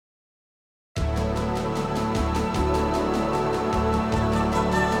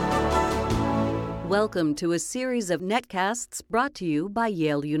Welcome to a series of netcasts brought to you by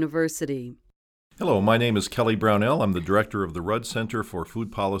Yale University. Hello, my name is Kelly Brownell. I'm the director of the Rudd Center for Food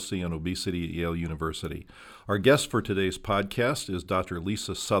Policy and Obesity at Yale University. Our guest for today's podcast is Dr.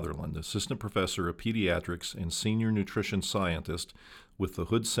 Lisa Sutherland, assistant professor of pediatrics and senior nutrition scientist with the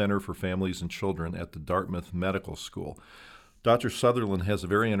Hood Center for Families and Children at the Dartmouth Medical School. Dr. Sutherland has a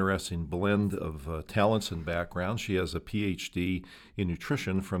very interesting blend of talents and backgrounds. She has a PhD in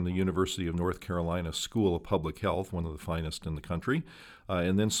nutrition from the University of North Carolina School of Public Health, one of the finest in the country,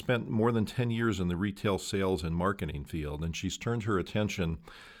 and then spent more than 10 years in the retail sales and marketing field. And she's turned her attention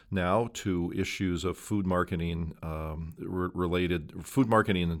now to issues of food marketing food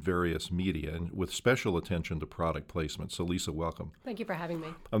marketing in various media, and with special attention to product placement. So Lisa, welcome. Thank you for having me.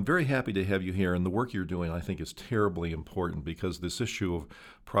 I'm very happy to have you here, and the work you're doing I think is terribly important because this issue of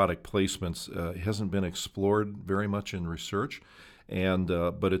product placements hasn't been explored very much in research.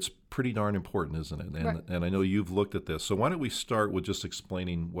 But it's pretty darn important, isn't it? Right. And I know you've looked at this. So why don't we start with just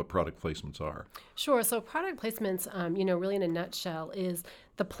explaining what product placements are? Sure. So product placements, really in a nutshell, is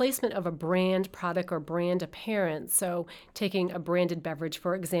the placement of a brand product or brand appearance. So taking a branded beverage,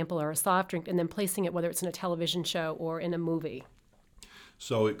 for example, or a soft drink, and then placing it, whether it's in a television show or in a movie.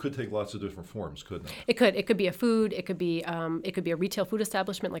 So it could take lots of different forms, couldn't it? It could. It could be a food. It could be a retail food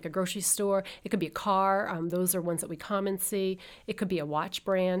establishment like a grocery store. It could be a car. Those are ones that we commonly see. It could be a watch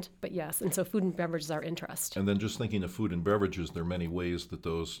brand. But yes, and so food and beverages are our interest. And then just thinking of food and beverages, there are many ways that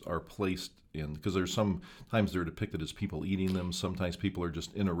those are placed in, because there's sometimes they're depicted as people eating them. Sometimes people are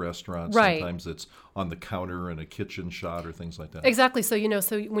just in a restaurant. Right. Sometimes it's on the counter in a kitchen shot or things like that. Exactly. So,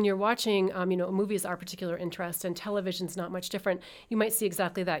 so when you're watching, a movie is our particular interest, and television's not much different. You might see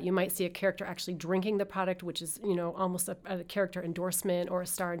exactly that. You might see a character actually drinking the product, which is, almost a character endorsement or a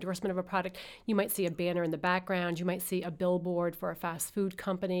star endorsement of a product. You might see a banner in the background. You might see a billboard for a fast food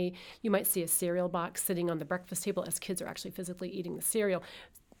company. You might see a cereal box sitting on the breakfast table as kids are actually physically eating the cereal.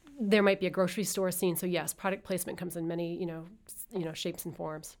 There might be a grocery store scene. So yes, product placement comes in many, shapes and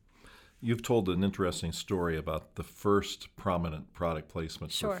forms. You've told an interesting story about the first prominent product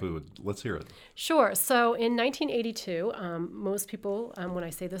placements Sure. for food. Let's hear it. Sure. So in 1982, most people, when I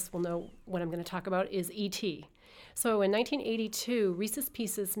say this, will know what I'm going to talk about is E.T. So in 1982, Reese's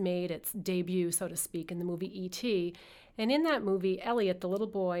Pieces made its debut, so to speak, in the movie E.T. And in that movie, Elliot, the little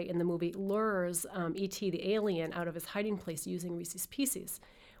boy in the movie, lures E.T., the alien, out of his hiding place using Reese's Pieces.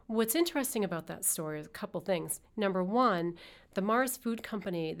 What's interesting about that story is a couple things. Number one, the Mars Food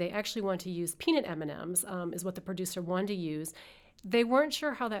Company, they actually want to use peanut M&Ms, is what the producer wanted to use. They weren't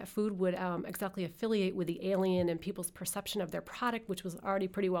sure how that food would exactly affiliate with the alien and people's perception of their product, which was already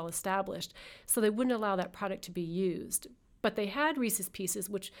pretty well established. So they wouldn't allow that product to be used. But they had Reese's Pieces,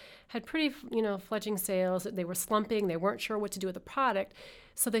 which had pretty, fledgling sales. They were slumping. They weren't sure what to do with the product.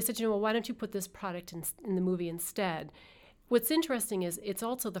 So they said, why don't you put this product in the movie instead? What's interesting is it's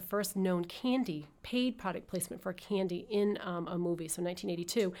also the first known paid product placement for a candy in a movie, so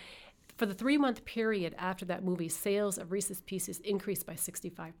 1982. For the 3-month period after that movie, sales of Reese's Pieces increased by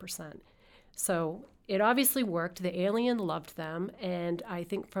 65%. So it obviously worked. The alien loved them, and I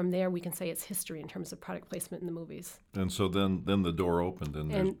think from there we can say it's history in terms of product placement in the movies. And so then the door opened,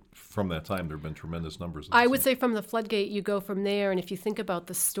 and from that time there have been tremendous numbers. I would say from the floodgate, you go from there, and if you think about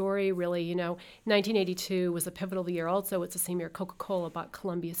the story, really, 1982 was a pivotal year also. It's the same year Coca-Cola bought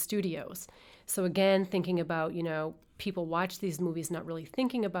Columbia Studios. So again, thinking about, people watch these movies not really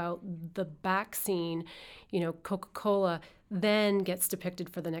thinking about the back scene. Coca-Cola then gets depicted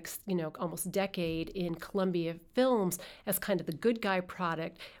for the next, almost decade in Columbia films as kind of the good guy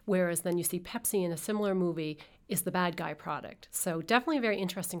product, whereas then you see Pepsi in a similar movie is the bad guy product. So definitely a very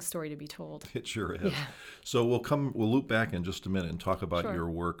interesting story to be told. It sure is. Yeah. So we'll loop back in just a minute and talk about Sure. your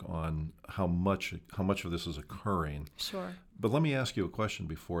work on how much of this is occurring. Sure. But let me ask you a question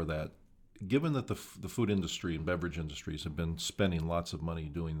before that. Given that the food industry and beverage industries have been spending lots of money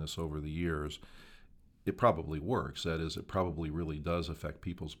doing this over the years, it probably works. That is, it probably really does affect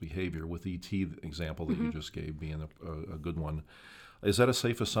people's behavior, with E.T. example that you just gave being a good one. Is that a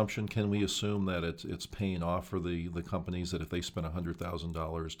safe assumption? Can we assume that it's paying off for the companies, that if they spend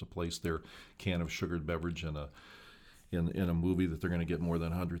 $100,000 to place their can of sugared beverage in a movie, that they're going to get more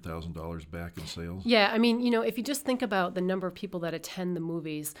than $100,000 back in sales? Yeah, if you just think about the number of people that attend the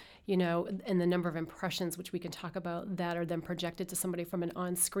movies, and the number of impressions, which we can talk about, that are then projected to somebody from an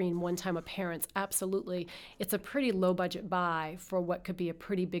on-screen one-time appearance, absolutely. It's a pretty low-budget buy for what could be a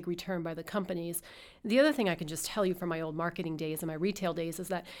pretty big return by the companies. The other thing I can just tell you from my old marketing days and my retail days is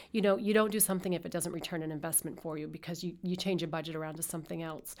that, you know, you don't do something if it doesn't return an investment for you, because you change a budget around to something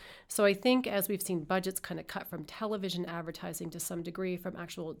else. So I think as we've seen budgets kind of cut from television advertising to some degree, from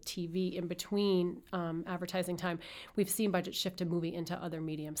actual TV in between advertising time, we've seen budgets shift to movie into other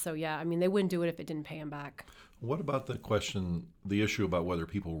mediums. So yeah, I mean, they wouldn't do it if it didn't pay them back. What about the issue about whether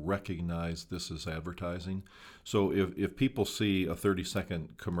people recognize this as advertising? So if people see a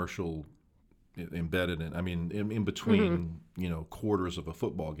 30-second commercial embedded in, I mean, in between, you know, quarters of a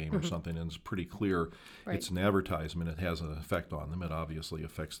football game or something, and it's pretty clear it's an advertisement, it has an effect on them. It obviously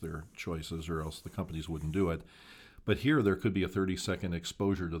affects their choices, or else the companies wouldn't do it. But here, there could be a 30-second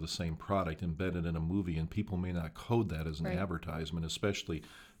exposure to the same product embedded in a movie, and people may not code that as an advertisement, especially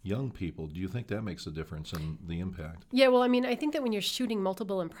young people. Do you think that makes a difference in the impact? Yeah, well, I mean, I think that when you're shooting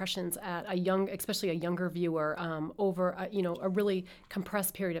multiple impressions at especially a younger viewer, over a really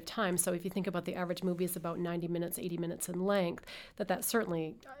compressed period of time. So if you think about the average movie is about 90 minutes, 80 minutes in length, that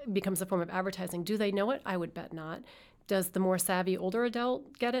certainly becomes a form of advertising. Do they know it? I would bet not. Does the more savvy older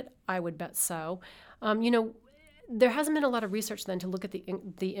adult get it? I would bet so. There hasn't been a lot of research then to look at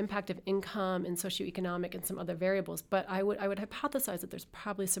the impact of income and socioeconomic and some other variables, but I would hypothesize that there's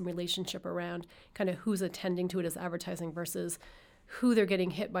probably some relationship around kind of who's attending to it as advertising versus who they're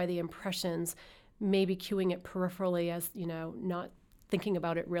getting hit by the impressions, maybe cueing it peripherally as, you know, not thinking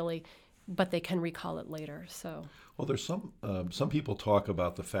about it really, but they can recall it later. So, well, there's some people talk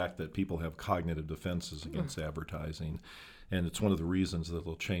about the fact that people have cognitive defenses against advertising. And it's one of the reasons that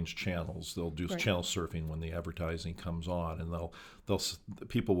they'll change channels. They'll do channel surfing when the advertising comes on, and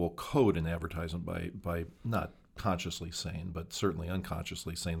people will code an advertisement by not consciously saying, but certainly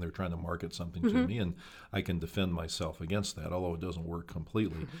unconsciously saying they're trying to market something to me, and I can defend myself against that, although it doesn't work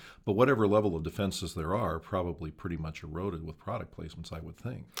completely. But whatever level of defenses there are probably pretty much eroded with product placements, I would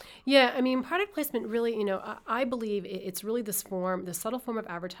think. Yeah, I mean, product placement really, you know, I believe it's really this subtle form of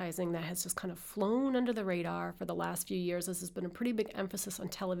advertising that has just kind of flown under the radar for the last few years. This has been a pretty big emphasis on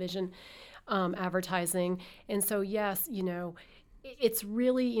television advertising. And so, yes, you know, it's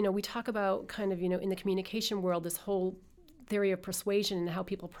really, you know, we talk about kind of, you know, in the communication world, this whole theory of persuasion and how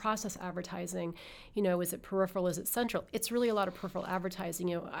people process advertising. You know, is it peripheral? Is it central? It's really a lot of peripheral advertising.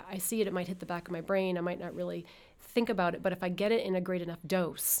 You know, I see it might hit the back of my brain. I might not really think about it, but if I get it in a great enough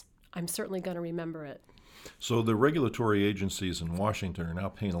dose, I'm certainly going to remember it. So the regulatory agencies in Washington are now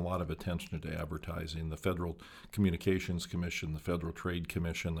paying a lot of attention to advertising. The Federal Communications Commission, the Federal Trade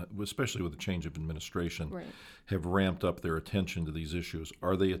Commission, especially with the change of administration, have ramped up their attention to these issues.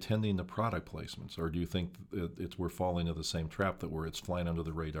 Are they attending to product placements, or do you think we're falling into the same trap that it's flying under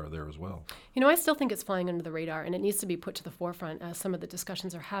the radar there as well? You know, I still think it's flying under the radar, and it needs to be put to the forefront as some of the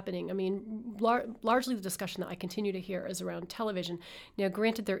discussions are happening. I mean, largely the discussion that I continue to hear is around television. Now,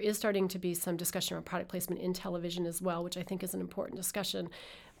 granted, there is starting to be some discussion around product placement in television as well, which I think is an important discussion.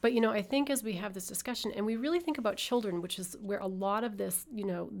 But, you know, I think as we have this discussion and we really think about children, which is where a lot of this, you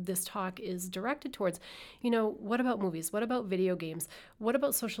know, this talk is directed towards, you know, what about movies? What about video games? What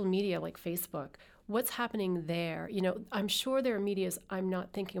about social media like Facebook? What's happening there? You know, I'm sure there are medias I'm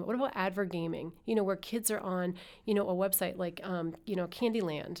not thinking of. What about advergaming? You know, where kids are on, you know, a website like, you know,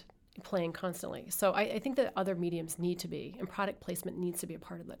 Candyland, playing constantly. So I think that other mediums need to be, and product placement needs to be a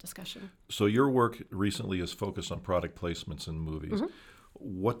part of that discussion. So your work recently is focused on product placements in movies.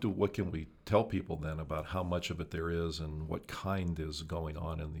 What can we tell people then about how much of it there is and what kind is going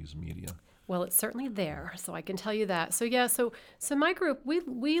on in these media? Well, it's certainly there, so I can tell you that. So yeah, so my group,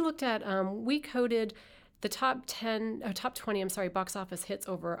 we looked at, we coded the top 20, box office hits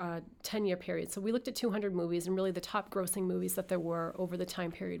over a 10-year period. So we looked at 200 movies and really the top grossing movies that there were over the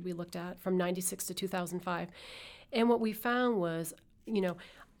time period we looked at from 96 to 2005. And what we found was, you know,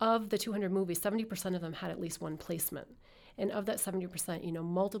 of the 200 movies, 70% of them had at least one placement. And of that 70%, you know,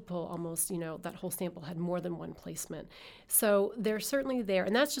 multiple, almost, you know, that whole sample had more than one placement. So they're certainly there.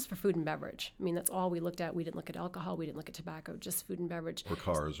 And that's just for food and beverage. I mean, that's all we looked at. We didn't look at alcohol. We didn't look at tobacco, just food and beverage. Or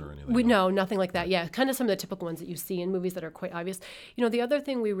cars or anything. No, nothing like that. Yeah, kind of some of the typical ones that you see in movies that are quite obvious. You know, the other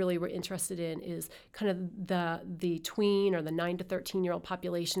thing we really were interested in is kind of the tween or the 9 to 13-year-old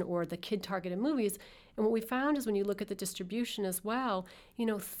population or the kid-targeted movies. And what we found is when you look at the distribution as well, you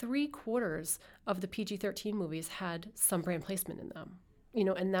know, 3/4 of the PG-13 movies had some brand placement in them. You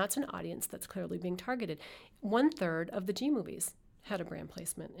know, and that's an audience that's clearly being targeted. 1/3 of the G movies had a brand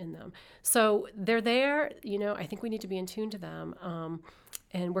placement in them. So they're there. I think we need to be in tune to them,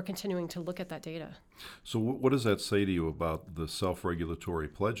 and we're continuing to look at that data. So what does that say to you about the self-regulatory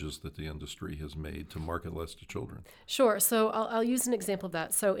pledges that the industry has made to market less to children? Sure. So I'll use an example of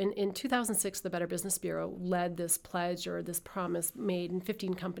that. So in 2006, the Better Business Bureau led this pledge or this promise made, and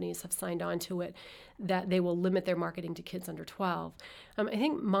 15 companies have signed on to it, that they will limit their marketing to kids under 12. I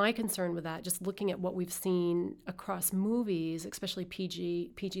think my concern with that, just looking at what we've seen across movies, especially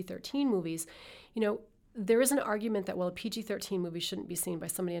PG-13 movies, there is an argument that, well, a PG-13 movie shouldn't be seen by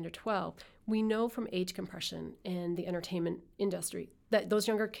somebody under 12. We know from age compression in the entertainment industry that those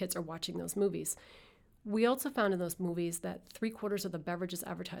younger kids are watching those movies. We also found in those movies that 3/4 of the beverages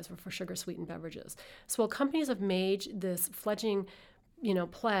advertised were for sugar-sweetened beverages. So while companies have made this fledgling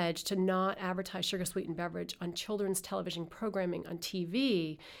pledge to not advertise sugar-sweetened beverage on children's television programming on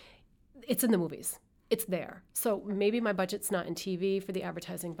TV, it's in the movies. It's there. So maybe my budget's not in TV for the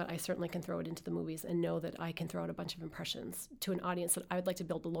advertising, but I certainly can throw it into the movies and know that I can throw out a bunch of impressions to an audience that I would like to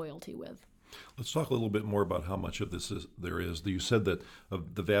build a loyalty with. Let's talk a little bit more about how much of this there is. You said that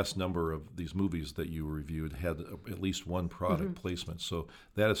of the vast number of these movies that you reviewed had at least one product placement. So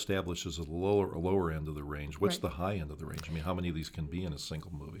that establishes a lower end of the range. What's the high end of the range? I mean, how many of these can be in a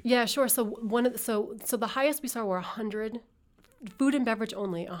single movie? Yeah, sure. So so the highest we saw were 100, food and beverage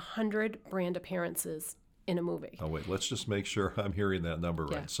only, 100 brand appearances in a movie. Oh, wait, let's just make sure I'm hearing that number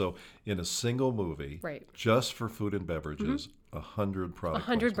right. Yeah. So in a single movie, just for food and beverages, 100 products.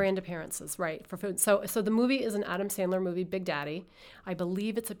 100 brand appearances, right, for food. So the movie is an Adam Sandler movie, Big Daddy. I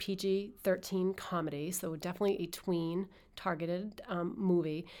believe it's a PG-13 comedy, so definitely a tween targeted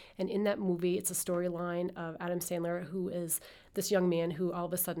movie. And in that movie, it's a storyline of Adam Sandler, who is this young man who all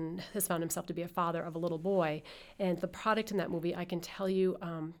of a sudden has found himself to be a father of a little boy. And the product in that movie, I can tell you,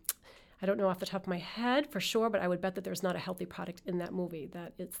 I don't know off the top of my head for sure, but I would bet that there's not a healthy product in that movie,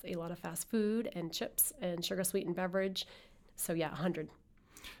 that it's a lot of fast food and chips and sugar-sweetened beverage. So yeah, 100.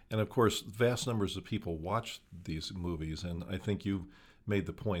 And of course, vast numbers of people watch these movies, and I think you made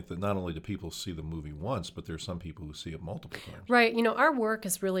the point that not only do people see the movie once, but there's some people who see it multiple times. Right. Our work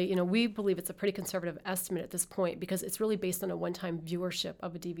is really, we believe it's a pretty conservative estimate at this point because it's really based on a one-time viewership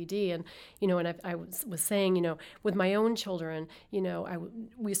of a DVD. And, and I was saying, with my own children,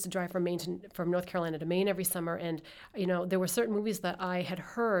 we used to drive from North Carolina to Maine every summer. And, there were certain movies that I had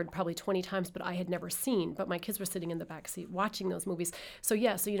heard probably 20 times, but I had never seen. But my kids were sitting in the back seat watching those movies. So,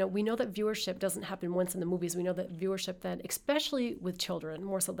 yeah, we know that viewership doesn't happen once in the movies. We know that viewership then, especially with children,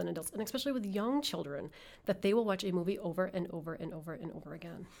 more so than adults, and especially with young children, that they will watch a movie over and over and over and over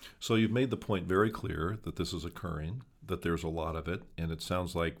again. So you've made the point very clear that this is occurring, that there's a lot of it, and it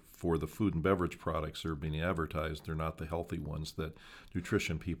sounds like for the food and beverage products that are being advertised, they're not the healthy ones that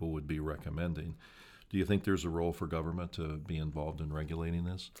nutrition people would be recommending. Do you think there's a role for government to be involved in regulating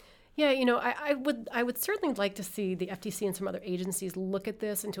this? Yeah, I would certainly like to see the FTC and some other agencies look at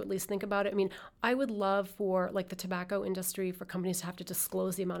this and to at least think about it. I mean, I would love for like the tobacco industry, for companies to have to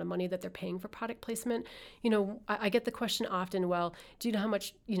disclose the amount of money that they're paying for product placement. I get the question often, well, do you know how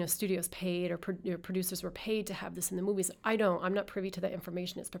much studios paid or producers were paid to have this in the movies? I don't. I'm not privy to that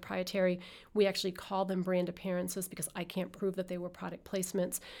information. It's proprietary. We actually call them brand appearances because I can't prove that they were product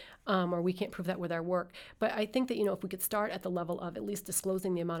placements, or we can't prove that with our work. But I think that if we could start at the level of at least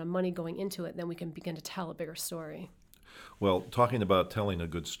disclosing the amount of money going into it, then we can begin to tell a bigger story. Well, talking about telling a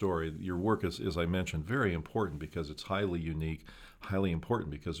good story, your work is, as I mentioned, very important because it's highly unique, highly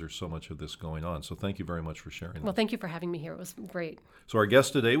important because there's so much of this going on. So thank you very much for sharing that. Well, thank you for having me here. It was great. So our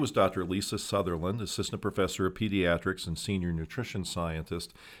guest today was Dr. Lisa Sutherland, Assistant Professor of Pediatrics and Senior Nutrition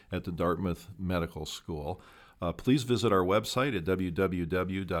Scientist at the Dartmouth Medical School. Please visit our website at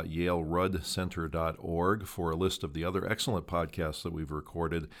www.yaleruddcenter.org for a list of the other excellent podcasts that we've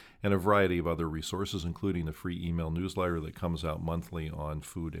recorded and a variety of other resources, including the free email newsletter that comes out monthly on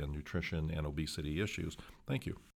food and nutrition and obesity issues. Thank you.